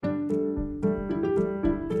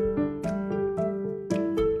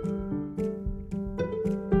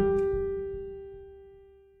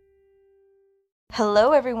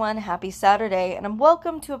Hello, everyone. Happy Saturday, and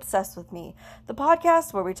welcome to Obsessed with Me, the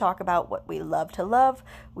podcast where we talk about what we love to love,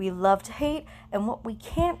 we love to hate, and what we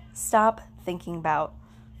can't stop thinking about.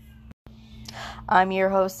 I'm your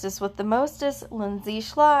hostess with the mostest, Lindsay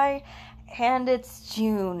Schley, and it's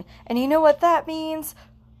June. And you know what that means?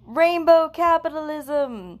 Rainbow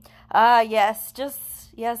capitalism! Yes,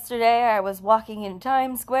 just yesterday I was walking in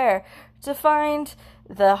Times Square to find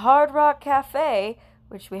the Hard Rock Cafe,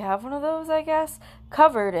 which we have one of those, I guess,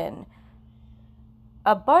 covered in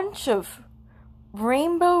a bunch of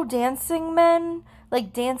rainbow dancing men,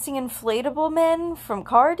 like dancing inflatable men from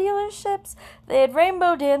car dealerships. They had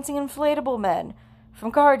rainbow dancing inflatable men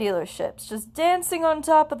from car dealerships just dancing on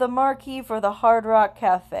top of the marquee for the Hard Rock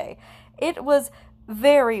Cafe. It was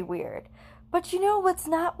very weird. But you know what's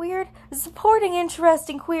not weird? Supporting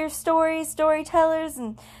interesting queer stories, storytellers,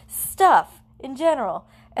 and stuff in general.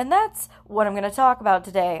 And that's what I'm going to talk about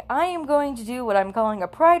today. I am going to do what I'm calling a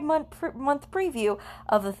Pride Month preview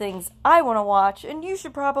of the things I want to watch, and you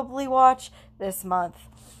should probably watch this month.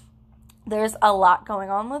 There's a lot going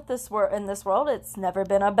on with in this world. It's never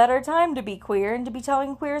been a better time to be queer and to be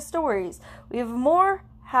telling queer stories. We have more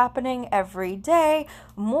happening every day,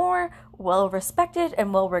 more well-respected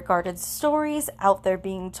and well-regarded stories out there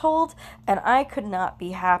being told, and I could not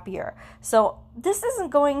be happier. So this isn't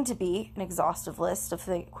going to be an exhaustive list of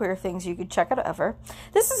queer things you could check out ever.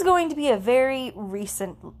 This is going to be a very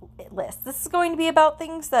recent list. This is going to be about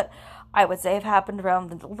things that I would say have happened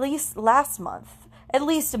around the least last month, at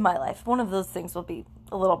least in my life. One of those things will be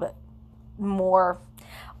a little bit more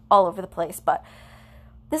all over the place, but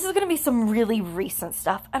this is going to be some really recent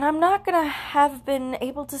stuff, and I'm not going to have been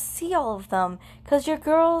able to see all of them because your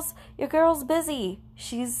girl's busy.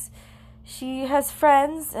 She has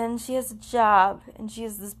friends, and she has a job, and she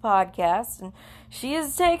has this podcast, and she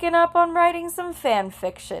is taken up on writing some fan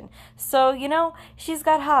fiction. So, she's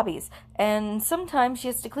got hobbies, and sometimes she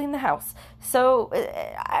has to clean the house. So,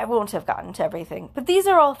 I won't have gotten to everything. But these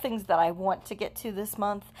are all things that I want to get to this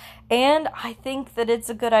month, and I think that it's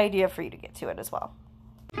a good idea for you to get to it as well.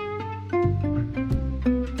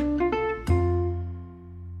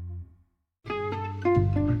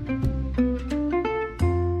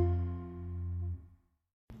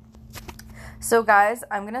 So guys,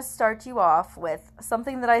 I'm going to start you off with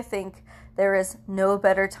something that I think there is no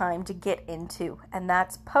better time to get into, and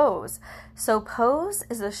that's Pose. So Pose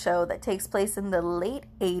is a show that takes place in the late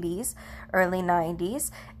 80s, early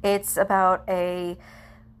 90s. It's about a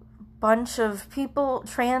bunch of people,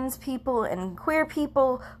 trans people and queer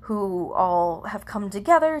people who all have come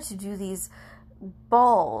together to do these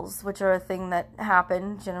balls, which are a thing that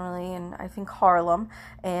happened generally in, I think, Harlem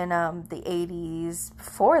in the 80s,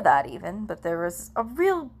 before that even, but there was a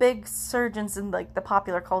real big surgence in like the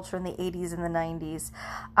popular culture in the 80s and the 90s.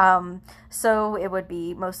 So it would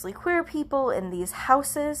be mostly queer people in these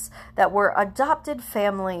houses that were adopted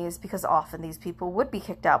families, because often these people would be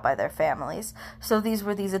kicked out by their families. So these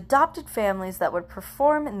were these adopted families that would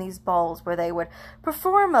perform in these balls where they would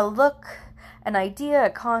perform a look, an idea, a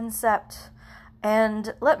concept.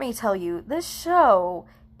 And let me tell you, this show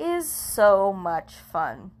is so much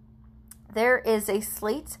fun. There is a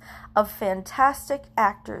slate of fantastic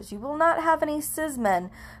actors. You will not have any cis men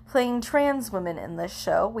playing trans women in this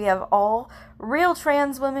show. We have all real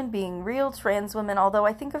trans women being real trans women, although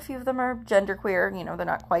I think a few of them are genderqueer. They're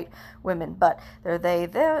not quite women, but they're they,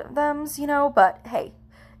 thems, but hey,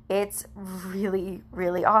 it's really,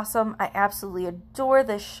 really awesome. I absolutely adore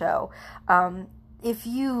this show. If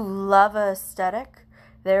you love aesthetic,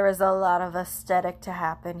 there is a lot of aesthetic to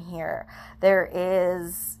happen here. There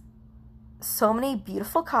is so many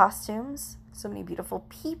beautiful costumes, so many beautiful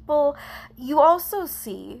people. You also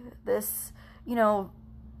see this,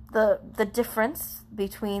 the difference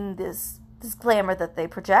between this glamour that they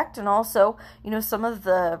project, and also, some of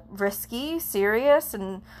the risky, serious,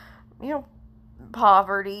 and,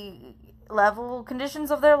 poverty level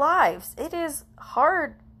conditions of their lives. It is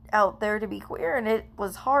hard out there to be queer, and it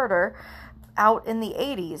was harder out in the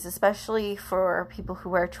 80s, especially for people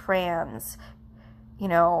who are trans.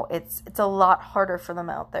 It's a lot harder for them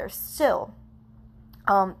out there still.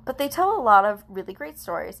 But they tell a lot of really great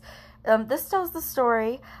stories. This tells the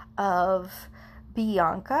story of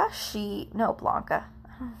Blanca. Blanca.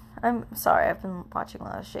 I'm sorry, I've been watching a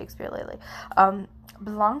lot of Shakespeare lately.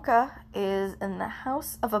 Blanca is in the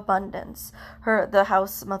House of Abundance. The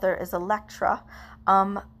house mother is Electra.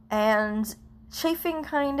 And Chafing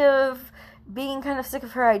being kind of sick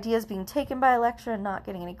of her ideas being taken by Electra and not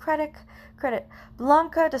getting any credit,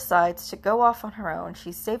 Blanca decides to go off on her own.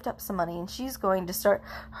 She's saved up some money and she's going to start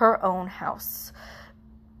her own house.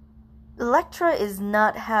 Electra is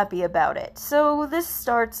not happy about it, so this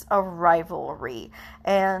starts a rivalry,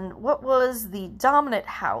 and what was the dominant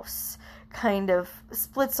house kind of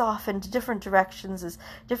splits off into different directions as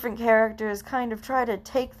different characters kind of try to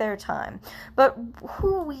take their time. But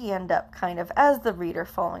who we end up kind of, as the reader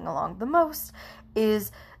following along the most,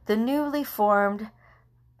 is the newly formed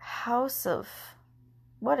House of...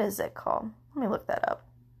 what is it called? Let me look that up.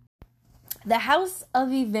 The House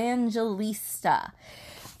of Evangelista.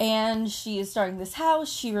 And she is starting this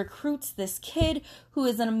house. She recruits this kid who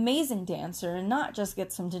is an amazing dancer and not just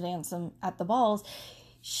gets him to dance at the balls.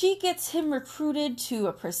 She gets him recruited to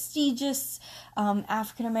a prestigious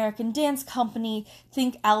African-American dance company.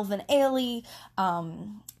 Think Alvin Ailey.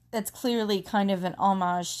 That's clearly kind of an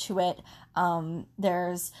homage to it.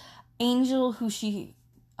 There's Angel, who she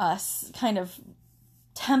kind of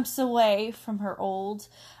tempts away from her old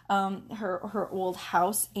her old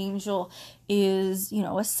house. Angel is,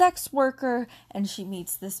 a sex worker, and she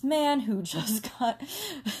meets this man who just got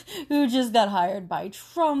hired by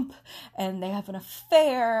Trump, and they have an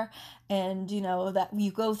affair, and that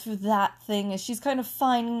you go through that thing as she's kind of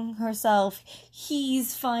finding herself,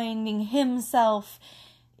 he's finding himself.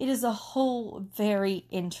 It is a whole very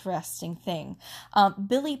interesting thing.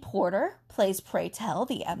 Billy Porter plays Pray Tell,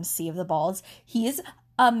 the MC of the balls. He is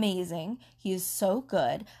amazing. He is so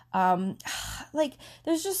good.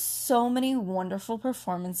 There's just so many wonderful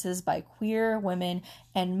performances by queer women,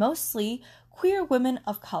 and mostly queer women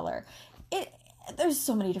of color. There's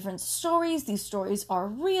so many different stories. These stories are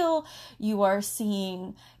real. You are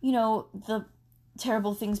seeing, the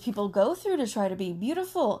terrible things people go through to try to be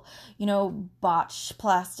beautiful, botched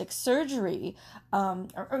plastic surgery,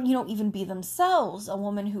 or even be themselves. A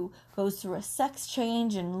woman who goes through a sex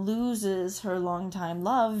change and loses her longtime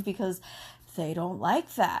love because they don't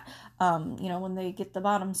like that, when they get the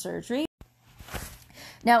bottom surgery.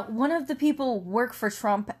 Now, one of the people work for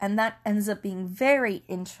Trump, and that ends up being very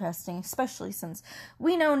interesting, especially since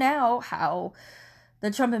we know now how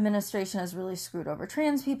the Trump administration has really screwed over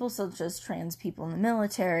trans people, such as trans people in the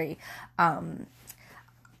military.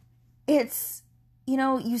 It's,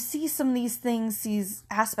 you see some of these things, these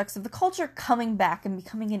aspects of the culture coming back and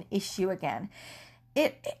becoming an issue again.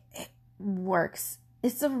 It works.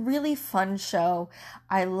 It's a really fun show.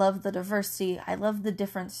 I love the diversity. I love the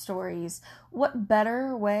different stories. What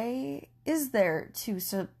better way is there to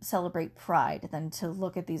celebrate Pride than to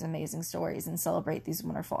look at these amazing stories and celebrate these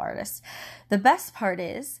wonderful artists? The best part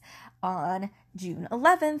is, on June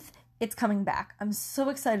 11th, it's coming back. I'm so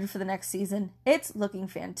excited for the next season. It's looking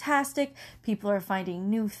fantastic. People are finding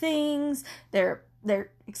new things. They're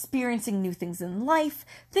experiencing new things in life.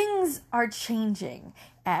 Things are changing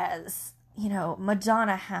as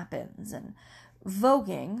Madonna happens, and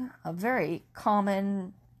voguing, a very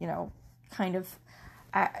common, kind of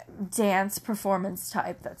dance performance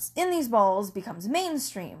type that's in these balls, becomes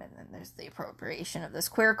mainstream, and then there's the appropriation of this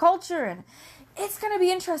queer culture, and it's going to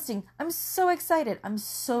be interesting. I'm so excited. I'm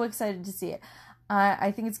so excited to see it.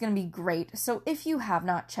 I think it's going to be great. So if you have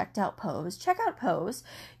not checked out Pose, check out Pose.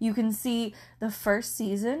 You can see the first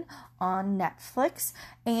season on Netflix.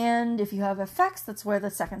 And if you have FX, that's where the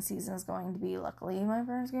second season is going to be. Luckily, my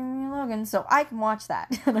parents gave me a Logan, so I can watch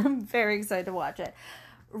that. And I'm very excited to watch it.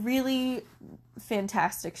 Really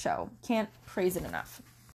fantastic show. Can't praise it enough.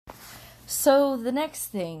 So the next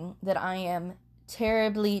thing that I am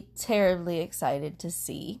terribly, terribly excited to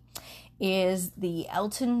see is the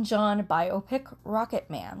Elton John biopic, Rocket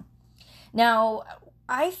Man. Now,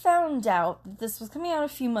 I found out that this was coming out a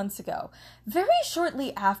few months ago, very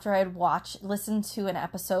shortly after I had listened to an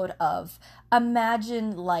episode of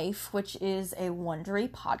Imagine Life, which is a Wondery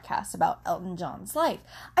podcast about Elton John's life.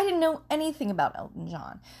 I didn't know anything about Elton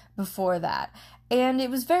John before that, and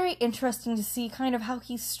it was very interesting to see kind of how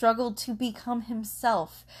he struggled to become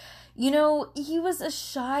himself. He was a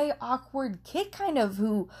shy, awkward kid kind of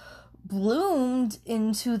who bloomed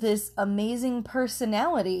into this amazing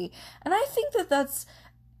personality, and I think that that's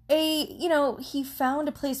he found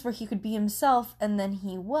a place where he could be himself, and then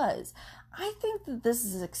he was. I think that this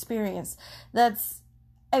is an experience that's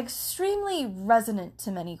extremely resonant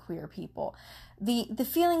to many queer people. The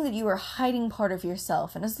feeling that you are hiding part of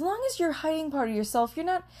yourself, and as long as you're hiding part of yourself, you're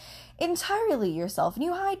not entirely yourself, and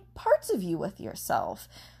you hide parts of you with yourself.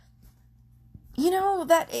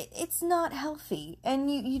 That it's not healthy,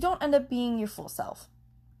 and you don't end up being your full self.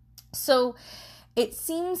 So it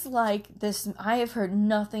seems like this, I have heard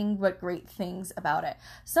nothing but great things about it.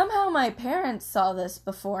 Somehow my parents saw this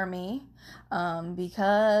before me,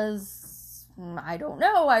 because I don't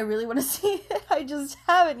know. I really want to see it. I just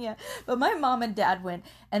haven't yet. But my mom and dad went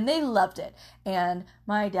and they loved it. And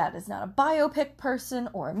my dad is not a biopic person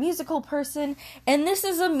or a musical person. And this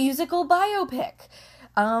is a musical biopic.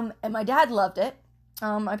 And my dad loved it.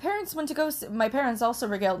 My parents also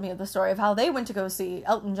regaled me of the story of how they went to go see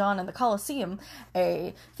Elton John in the Coliseum,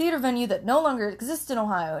 a theater venue that no longer exists in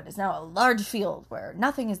Ohio. It is now a large field where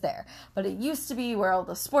nothing is there, but it used to be where all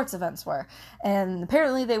the sports events were. And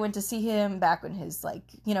apparently they went to see him back in his,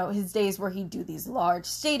 his days where he'd do these large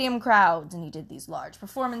stadium crowds and he did these large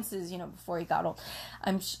performances, before he got old.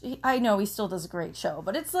 I know he still does a great show,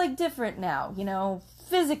 but it's different now,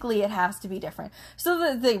 physically it has to be different.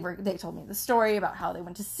 So they told me the story about how they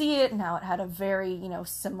went to see it and how it had a very,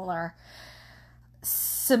 similar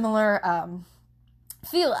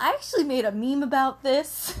feel. I actually made a meme about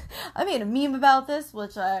this.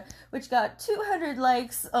 Which got 200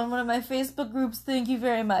 likes on one of my Facebook groups. Thank you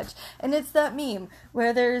very much. And it's that meme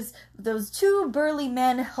where there's those two burly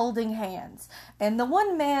men holding hands. And the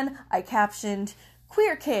one man I captioned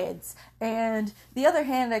queer kids, and the other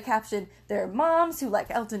hand I captioned their moms who like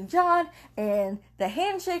Elton John, and the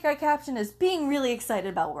handshake I captioned is being really excited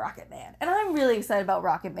about Rocket Man. And I'm really excited about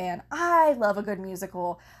Rocket Man. I love a good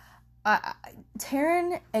musical.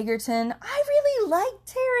 Taron Egerton, I really like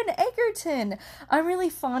Taron Egerton. I'm really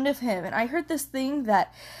fond of him, and I heard this thing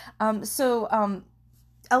that,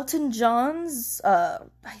 Elton John's,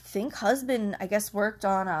 husband, worked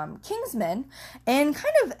on Kingsman, and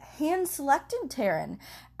kind of hand-selected Taron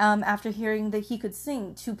after hearing that he could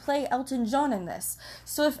sing to play Elton John in this.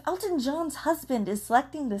 So if Elton John's husband is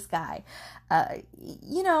selecting this guy, that's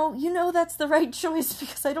the right choice,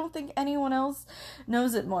 because I don't think anyone else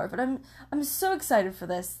knows it more. But I'm so excited for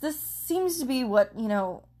this. This seems to be what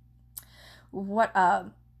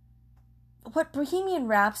Bohemian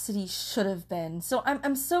Rhapsody should have been. So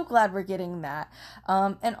I'm so glad we're getting that.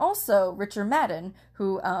 And also Richard Madden,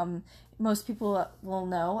 who most people will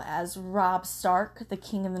know as Robb Stark, the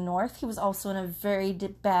King of the North. He was also in a very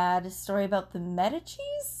bad story about the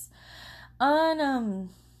Medicis. I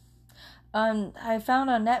found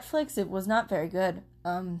on Netflix. It was not very good.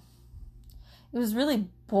 It was really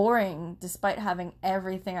boring, despite having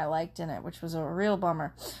everything I liked in it, which was a real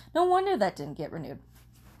bummer. No wonder that didn't get renewed.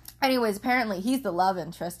 Anyways, apparently he's the love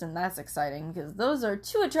interest, and that's exciting, because those are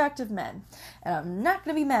two attractive men, and I'm not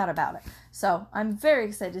going to be mad about it. So, I'm very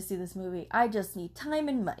excited to see this movie. I just need time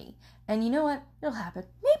and money. And you know what? It'll happen.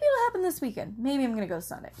 Maybe it'll happen this weekend. Maybe I'm going to go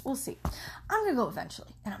Sunday. We'll see. I'm going to go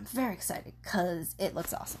eventually, and I'm very excited, because it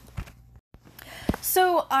looks awesome.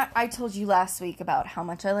 So, I told you last week about how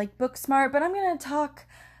much I like Booksmart, but I'm going to talk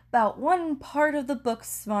about one part of the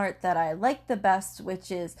Booksmart that I like the best,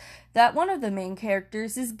 which is that one of the main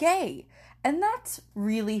characters is gay. And that's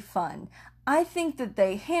really fun. I think that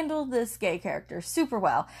they handled this gay character super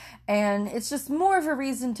well, and it's just more of a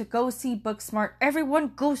reason to go see Booksmart.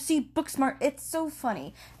 Everyone go see Booksmart. It's so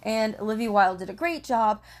funny. And Olivia Wilde did a great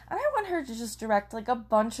job, and I want her to just direct a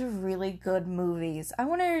bunch of really good movies. I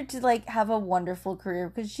want her to have a wonderful career,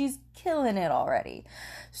 because she's killing it already.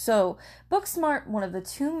 So Booksmart, one of the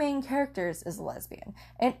two main characters is a lesbian,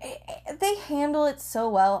 and they handle it so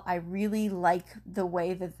well. I really like the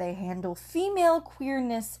way that they handle female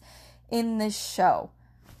queerness in this show.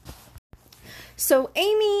 So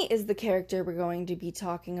Amy is the character we're going to be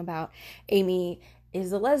talking about. Amy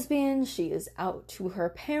is a lesbian. She is out to her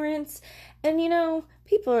parents. And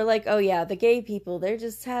people are like, oh yeah, the gay people, they're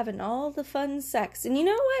just having all the fun sex. And you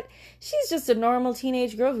know what? She's just a normal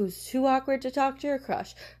teenage girl who's too awkward to talk to her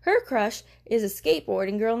crush. Her crush is a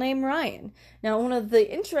skateboarding girl named Ryan. Now, one of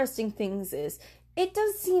the interesting things is, it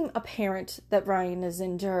does seem apparent that Ryan is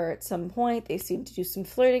into her at some point. They seem to do some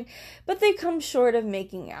flirting, but they come short of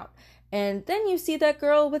making out. And then you see that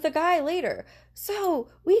girl with a guy later. So,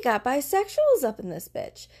 we got bisexuals up in this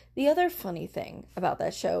bitch. The other funny thing about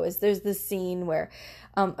that show is there's this scene where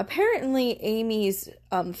apparently Amy's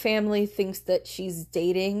family thinks that she's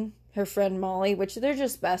dating her friend Molly, which they're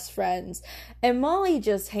just best friends. And Molly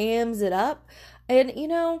just hams it up. And,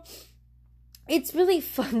 it's really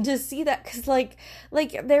fun to see that, because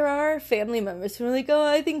there are family members who are like, oh,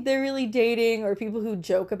 I think they're really dating, or people who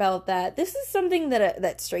joke about that. This is something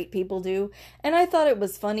that straight people do, and I thought it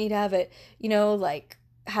was funny to have it,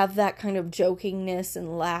 have that kind of jokingness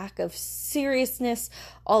and lack of seriousness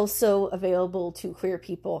also available to queer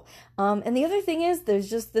people. And the other thing is, there's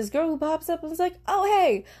just this girl who pops up and is like, oh,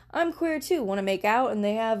 hey, I'm queer too, want to make out? And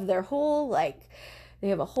they have their whole, they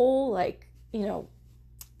have a whole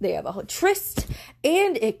tryst,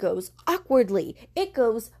 and it goes awkwardly. It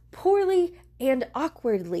goes poorly and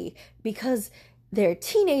awkwardly, because they're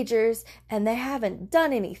teenagers and they haven't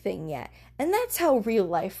done anything yet. And that's how real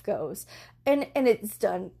life goes. And it's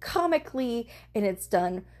done comically, and it's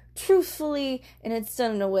done truthfully, and it's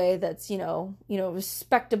done in a way that's,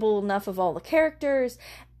 respectable enough of all the characters.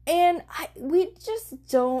 And we just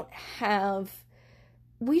don't have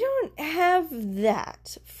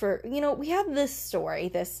that for, we have this story,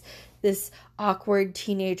 this awkward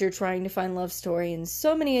teenager trying to find love story in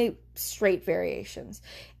so many straight variations.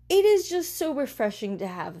 It is just so refreshing to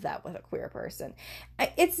have that with a queer person.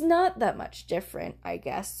 It's not that much different, I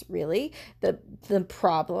guess, really. The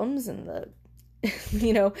problems and the,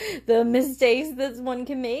 the mistakes that one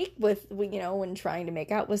can make with, when trying to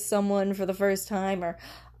make out with someone for the first time or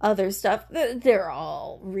other stuff, they're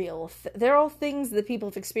all real. They're all things that people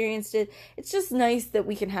have experienced it. It's just nice that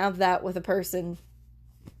we can have that with a person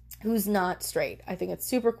who's not straight. I think it's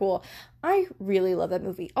super cool. I really love that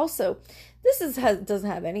movie. Also, this doesn't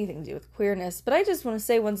have anything to do with queerness, but I just want to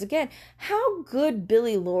say once again how good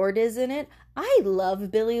Billie Lourd is in it. I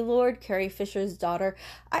love Billie Lourd, Carrie Fisher's daughter.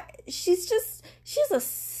 She's a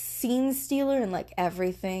scene stealer in like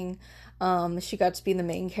everything. She got to be the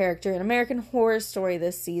main character in American Horror Story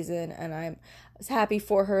this season, and I was happy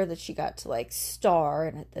for her that she got to like star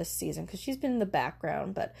in it this season, because she's been in the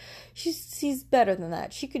background, but she's better than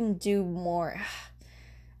that. She can do more.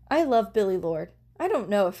 I love Billie Lourd. I don't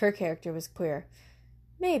know if her character was queer.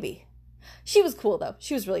 Maybe. She was cool though.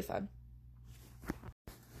 She was really fun.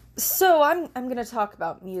 So I'm going to talk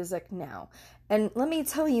about music now. And let me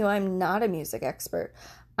tell you, I'm not a music expert.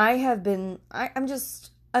 I'm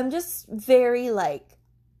just very like,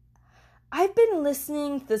 I've been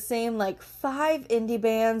listening to the same like 5 indie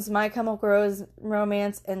bands, My Chemical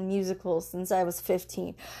Romance, and musicals since I was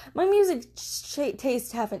 15. My music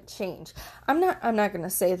tastes haven't changed. I'm not going to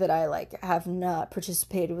say that I have not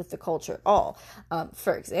participated with the culture at all.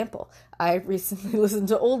 For example, I recently listened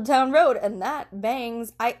to Old Town Road, and that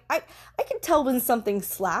bangs. I can tell when something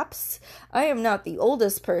slaps. I am not the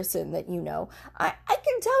oldest person that you know. I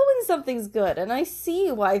can tell when something's good, and I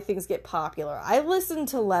see why things get popular. I listen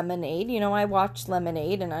to Lemonade, I watch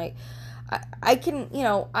Lemonade, and I can,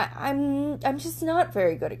 I'm just not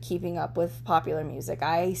very good at keeping up with popular music.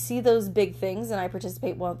 I see those big things, and I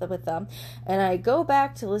participate with them, and I go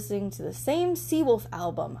back to listening to the same Seawolf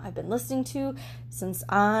album I've been listening to since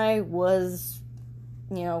I was,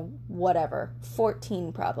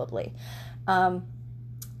 14 probably.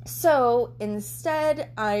 So instead,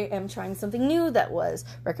 I am trying something new that was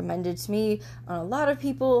recommended to me on a lot of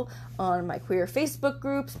people on my queer Facebook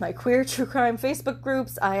groups, my queer true crime Facebook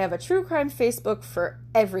groups. I have a true crime Facebook for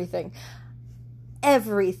everything.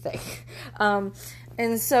 And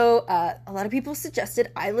so a lot of people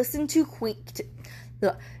suggested I listen to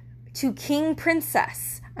King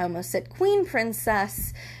Princess. I almost said Queen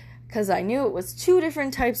Princess, because I knew it was 2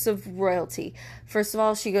 different types of royalty. First of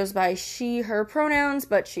all, she goes by she, her pronouns,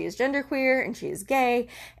 but she is genderqueer and she is gay,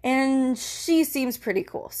 and she seems pretty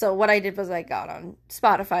cool. So what I did was I got on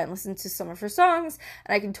Spotify and listened to some of her songs,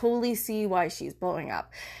 and I can totally see why she's blowing up.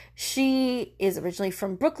 She is originally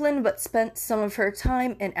from Brooklyn, but spent some of her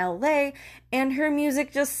time in LA, and her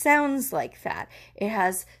music just sounds like that. It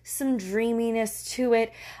has some dreaminess to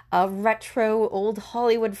it, a retro old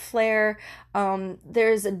Hollywood flair.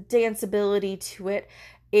 There's a danceability to it.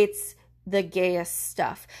 It's the gayest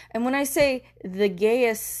stuff. And when I say the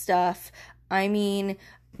gayest stuff, I mean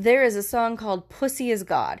there is a song called Pussy is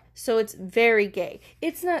God. So it's very gay.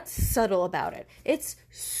 It's not subtle about it. It's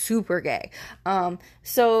super gay.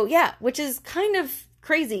 So yeah, which is kind of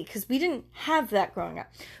crazy because we didn't have that growing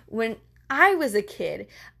up. When I was a kid,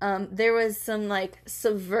 there was some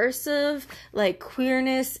subversive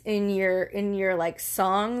queerness in your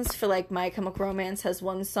songs for My Chemical Romance has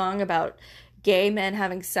one song about gay men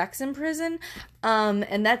having sex in prison,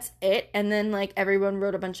 and that's it. And then everyone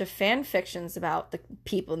wrote a bunch of fan fictions about the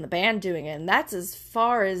people in the band doing it, and that's as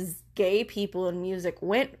far as gay people in music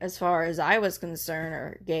went as far as I was concerned,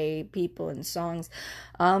 or gay people in songs.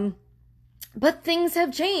 But things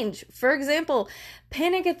have changed. For example,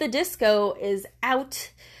 Panic at the Disco is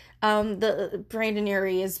out. The Brandon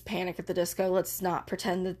Urie is Panic at the Disco. Let's not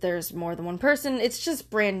pretend that there's more than one person. It's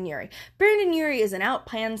just Brandon Urie. Brandon Urie is an out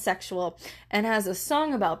pansexual and has a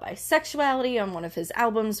song about bisexuality on one of his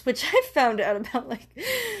albums, which I found out about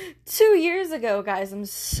 2 years ago, guys. I'm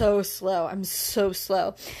so slow. And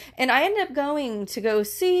I ended up going to go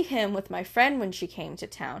see him with my friend when she came to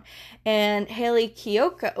town. And Haley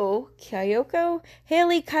Kiyoko.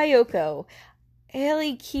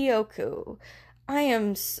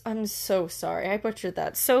 I'm so sorry. I butchered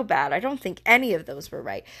that so bad. I don't think any of those were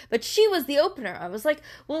right. But she was the opener. I was like,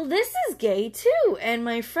 well, this is gay too. And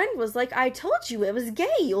my friend was like, I told you it was gay.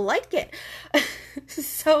 You'll like it.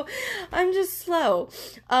 So I'm just slow.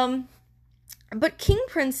 But King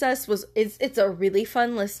Princess it's a really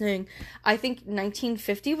fun listening. I think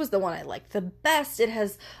 1950 was the one I liked the best. It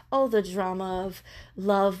has all the drama of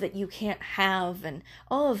love that you can't have and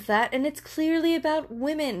all of that. And it's clearly about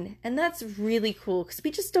women. And that's really cool because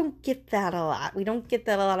we just don't get that a lot. We don't get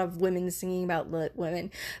that a lot of women singing about women.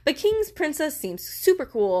 But King's Princess seems super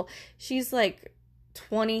cool. She's like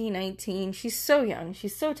 2019. She's so young.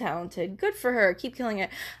 She's so talented. Good for her. Keep killing it.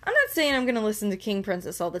 I'm not saying I'm going to listen to King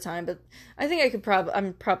Princess all the time, but I think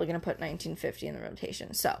I'm probably going to put 1950 in the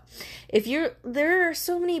rotation. So, there are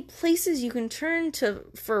so many places you can turn to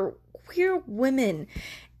for queer women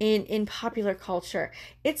in popular culture.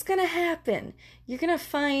 It's going to happen. You're going to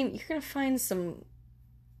find some.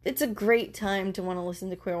 It's a great time to want to listen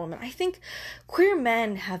to queer women. I think queer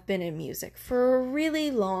men have been in music for a really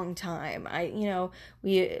long time.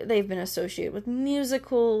 They've been associated with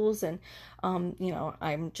musicals and,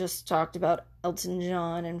 I'm just talked about Elton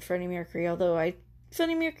John and Freddie Mercury, although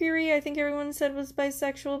Freddie Mercury, I think everyone said was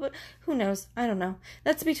bisexual, but who knows? I don't know.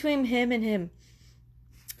 That's between him and him.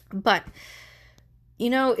 But,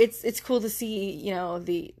 it's cool to see,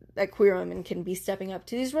 that queer women can be stepping up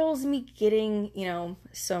to these roles and be getting,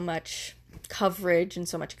 so much coverage and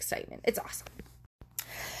so much excitement. It's awesome.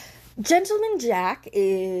 Gentleman Jack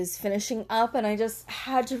is finishing up, and I just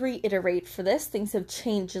had to reiterate for this. Things have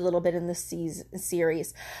changed a little bit in this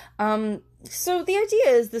series. So the idea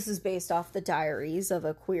is this is based off the diaries of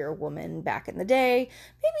a queer woman back in the day.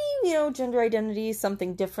 Maybe, gender identity is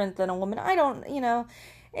something different than a woman. I don't,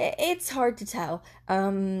 it's hard to tell,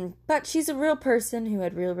 but she's a real person who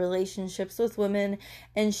had real relationships with women,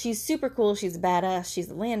 and she's super cool. She's a badass. She's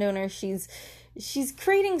a landowner. She's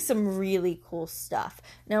creating some really cool stuff.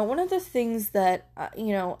 Now, one of the things that,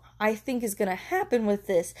 I think is going to happen with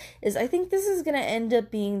this is I think this is going to end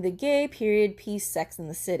up being the gay period piece Sex in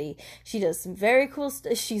the City. She does some very cool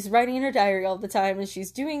stuff. She's writing in her diary all the time, and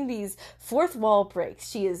she's doing these fourth wall breaks.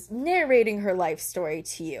 She is narrating her life story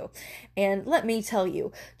to you. And let me tell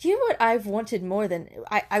you, do you know what I've wanted more than,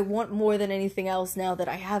 I want more than anything else now that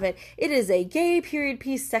I have it? It is a gay period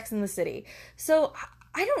piece Sex in the City. So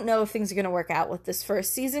I don't know if things are going to work out with this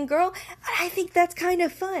first season, girl. I think that's kind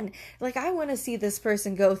of fun. Like, I want to see this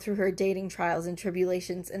person go through her dating trials and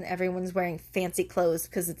tribulations and everyone's wearing fancy clothes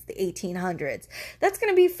because it's the 1800s. That's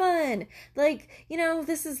going to be fun. Like,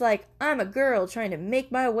 this is like, I'm a girl trying to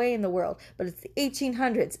make my way in the world, but it's the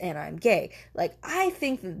 1800s and I'm gay. Like, I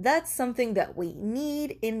think that's something that we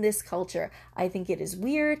need in this culture. I think it is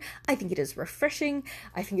weird. I think it is refreshing.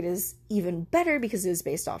 I think it is even better because it is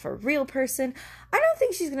based off a real person. I don't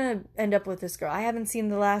think she's gonna end up with this girl. I haven't seen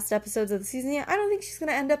the last episodes of the season yet. I don't think she's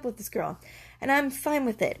gonna end up with this girl. And I'm fine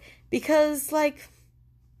with it. Because, like,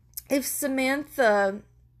 if Samantha...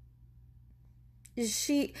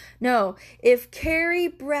 if Carrie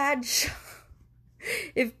Bradshaw...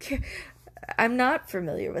 I'm not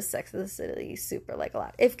familiar with Sex and the City super, like, a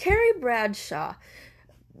lot. If Carrie Bradshaw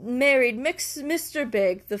married Mr.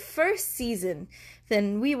 Big the first season,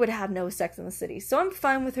 then we would have no Sex in the City. So I'm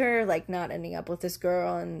fine with her, like, not ending up with this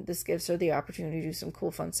girl, and this gives her the opportunity to do some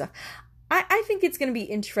cool, fun stuff. I think it's going to be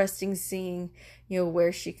interesting seeing,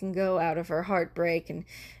 where she can go out of her heartbreak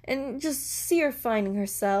and just see her finding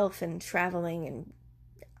herself and traveling, and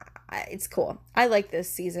it's cool. I like this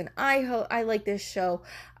season. I like this show.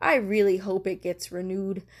 I really hope it gets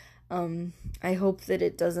renewed. I hope that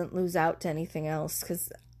it doesn't lose out to anything else,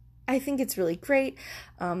 because I think it's really great.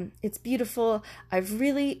 It's beautiful. I've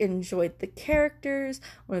really enjoyed the characters.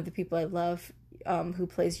 One of the people I love who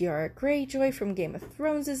plays Yara Greyjoy from Game of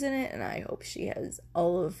Thrones is in it, and I hope she has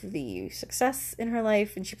all of the success in her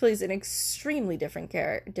life. And she plays an extremely different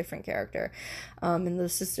character. And the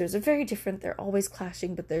sisters are very different. They're always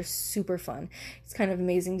clashing, but they're super fun. It's kind of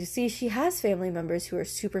amazing to see. She has family members who are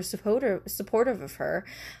super supportive of her,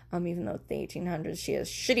 even though at the 1800s she has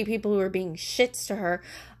shitty people who are being shits to her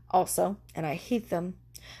also, and I hate them.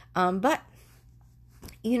 But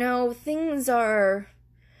things are,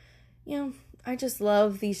 I just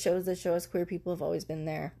love these shows that show us queer people have always been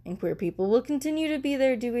there, and queer people will continue to be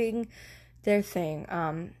there doing their thing.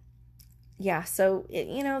 So,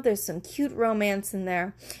 there's some cute romance in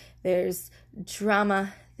there. There's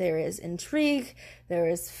drama. There is intrigue. There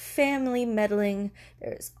is family meddling.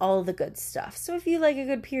 There's all the good stuff. So if you like a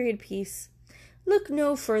good period piece, look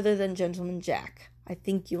no further than Gentleman Jack. I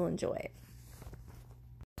think you'll enjoy it.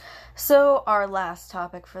 So our last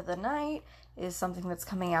topic for the night is something that's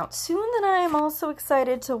coming out soon that I am also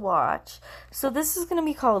excited to watch. So this is going to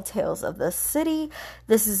be called Tales of the City.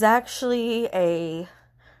 This is actually a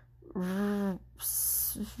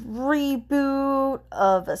reboot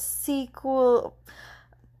of a sequel,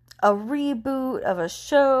 a reboot of a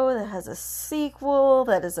show that has a sequel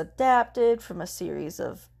that is adapted from a series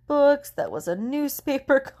of books that was a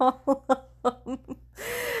newspaper column.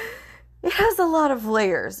 It has a lot of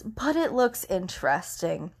layers, but it looks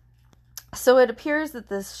interesting. So it appears that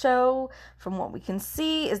this show, from what we can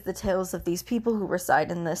see, is the tales of these people who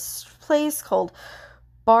reside in this place called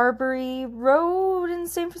Barbary Road in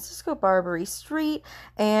San Francisco, Barbary Street,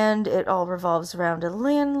 and it all revolves around a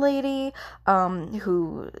landlady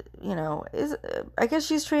who, is, I guess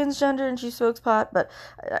she's transgender and she smokes pot, but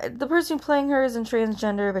the person playing her isn't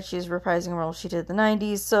transgender, but she's reprising a role she did in the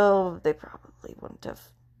 90s, so they probably wouldn't have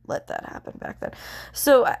let that happen back then.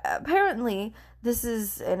 So apparently this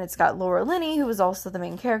is, and it's got Laura Linney, who is also the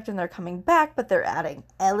main character, and they're coming back, but they're adding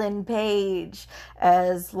Ellen Page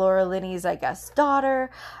as Laura Linney's, I guess, daughter,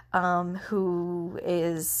 who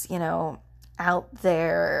is, out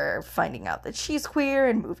there finding out that she's queer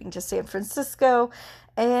and moving to San Francisco.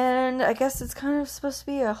 And I guess it's kind of supposed to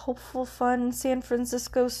be a hopeful, fun San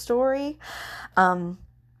Francisco story.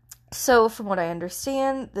 So from what I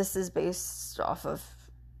understand, this is based off of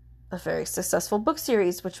a very successful book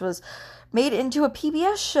series, which was made into a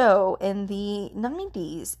PBS show in the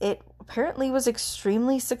 90s. It apparently was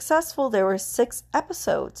extremely successful. There were 6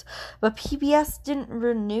 episodes, but PBS didn't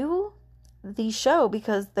renew the show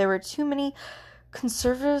because there were too many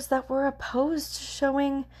conservatives that were opposed to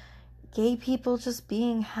showing gay people just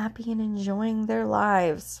being happy and enjoying their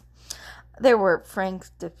lives. There were frank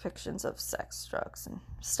depictions of sex, drugs, and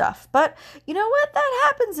stuff, but you know what? That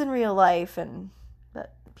happens in real life, and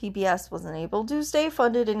PBS wasn't able to stay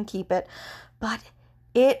funded and keep it, but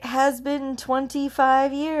it has been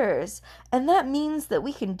 25 years, and that means that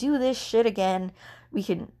we can do this shit again. We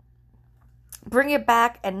can bring it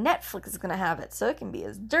back, and Netflix is going to have it, so it can be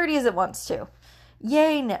as dirty as it wants to.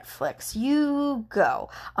 Yay, Netflix, you go.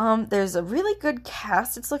 There's a really good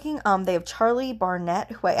cast. It's looking, they have Charlie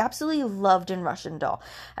Barnett, who I absolutely loved in Russian Doll.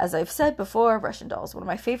 As I've said before, Russian Doll is one of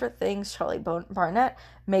my favorite things. Charlie Barnett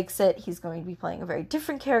makes it. He's going to be playing a very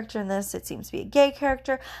different character in this. It seems to be a gay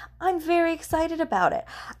character. I'm very excited about it.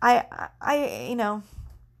 I'm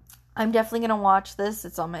definitely going to watch this.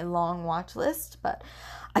 It's on my long watch list, but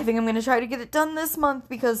I think I'm going to try to get it done this month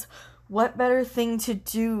because what better thing to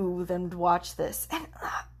do than to watch this? And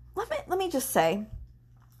let me just say,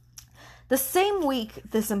 the same week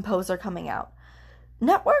this and Pose are coming out,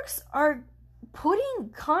 networks are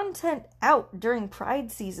putting content out during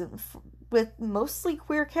Pride season with mostly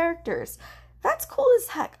queer characters. That's cool as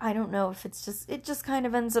heck. I don't know if it just kind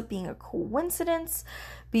of ends up being a coincidence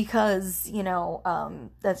because,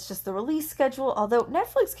 that's just the release schedule. Although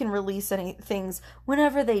Netflix can release things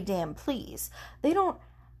whenever they damn please. They don't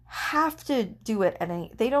have to do it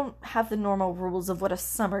they don't have the normal rules of what a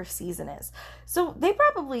summer season is. So they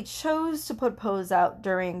probably chose to put Pose out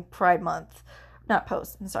during Pride Month. Not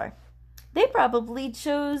Pose, I'm sorry. They probably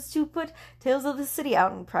chose to put Tales of the City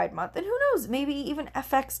out in Pride Month. And who knows, maybe even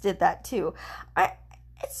FX did that too.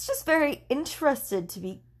 It's just very interested to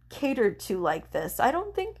be catered to like this. I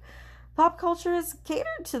don't think pop culture is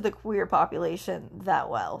catered to the queer population that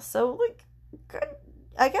well. So, good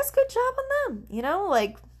job on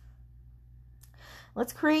them,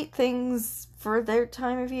 let's create things for their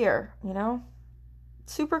time of year,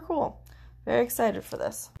 Super cool. Very excited for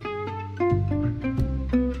this.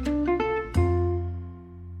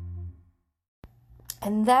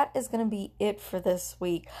 And that is going to be it for this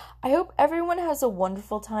week. I hope everyone has a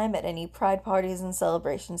wonderful time at any Pride parties and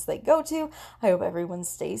celebrations they go to. I hope everyone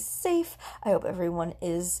stays safe. I hope everyone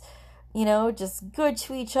is, just good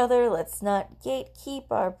to each other. Let's not gatekeep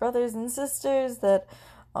our brothers and sisters that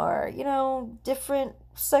are, different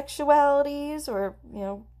sexualities or,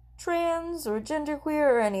 trans or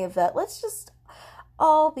genderqueer or any of that. Let's just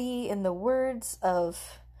all be, in the words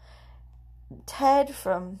of Ted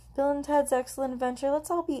from Bill and Ted's Excellent Adventure,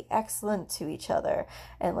 let's all be excellent to each other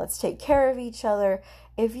and let's take care of each other.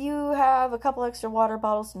 If you have a couple extra water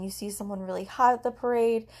bottles and you see someone really hot at the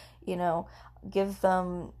parade, give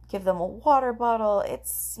them a water bottle.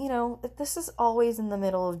 It's, this is always in the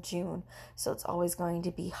middle of June, so it's always going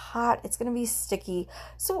to be hot. It's going to be sticky.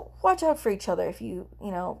 So watch out for each other. If you,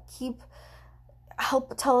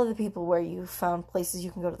 help tell other people where you found places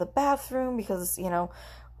you can go to the bathroom because,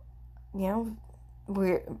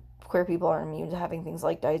 queer people are immune to having things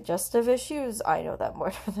like digestive issues. I know that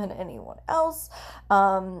more than anyone else.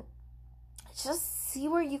 Just see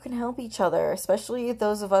where you can help each other, especially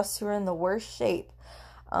those of us who are in the worst shape.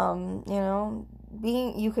 You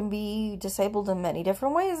can be disabled in many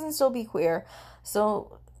different ways and still be queer.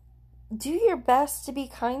 So do your best to be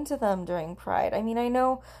kind to them during Pride. I mean, I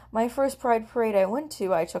know my first Pride parade I went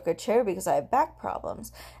to, I took a chair because I have back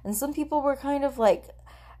problems. And some people were kind of like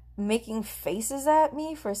making faces at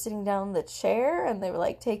me for sitting down the chair, and they were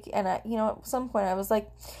like at some point I was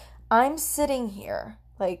like, I'm sitting here.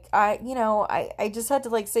 Like, I just had to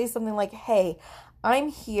like say something like, hey, I'm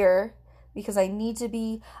here because I need to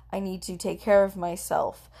take care of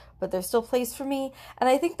myself, but there's still place for me. And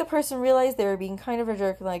I think the person realized they were being kind of a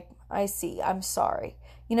jerk, like, I see, I'm sorry.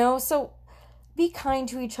 So be kind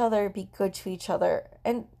to each other, be good to each other,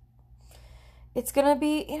 and it's gonna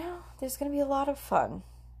be, there's gonna be a lot of fun.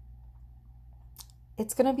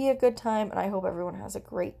 It's going to be a good time, and I hope everyone has a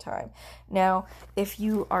great time. Now, if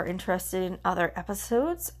you are interested in other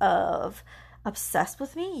episodes of Obsessed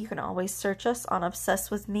With Me, you can always search us on Obsessed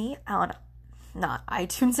With Me on not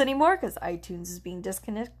iTunes anymore, because iTunes is being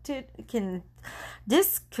disconnected,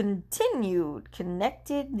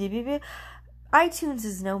 iTunes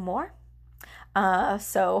is no more.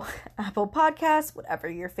 So Apple Podcasts, whatever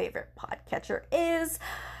your favorite podcatcher is.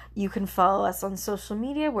 You can follow us on social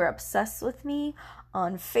media. We're Obsessed With Me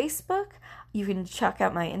on Facebook. You can check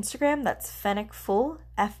out my Instagram. That's Fennecfool,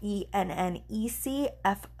 FENNECFOOL.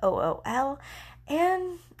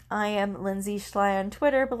 And I am Lindsay Schley on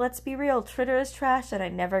Twitter, but let's be real, Twitter is trash and I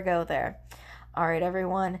never go there. All right,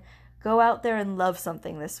 everyone, go out there and love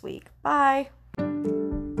something this week. Bye.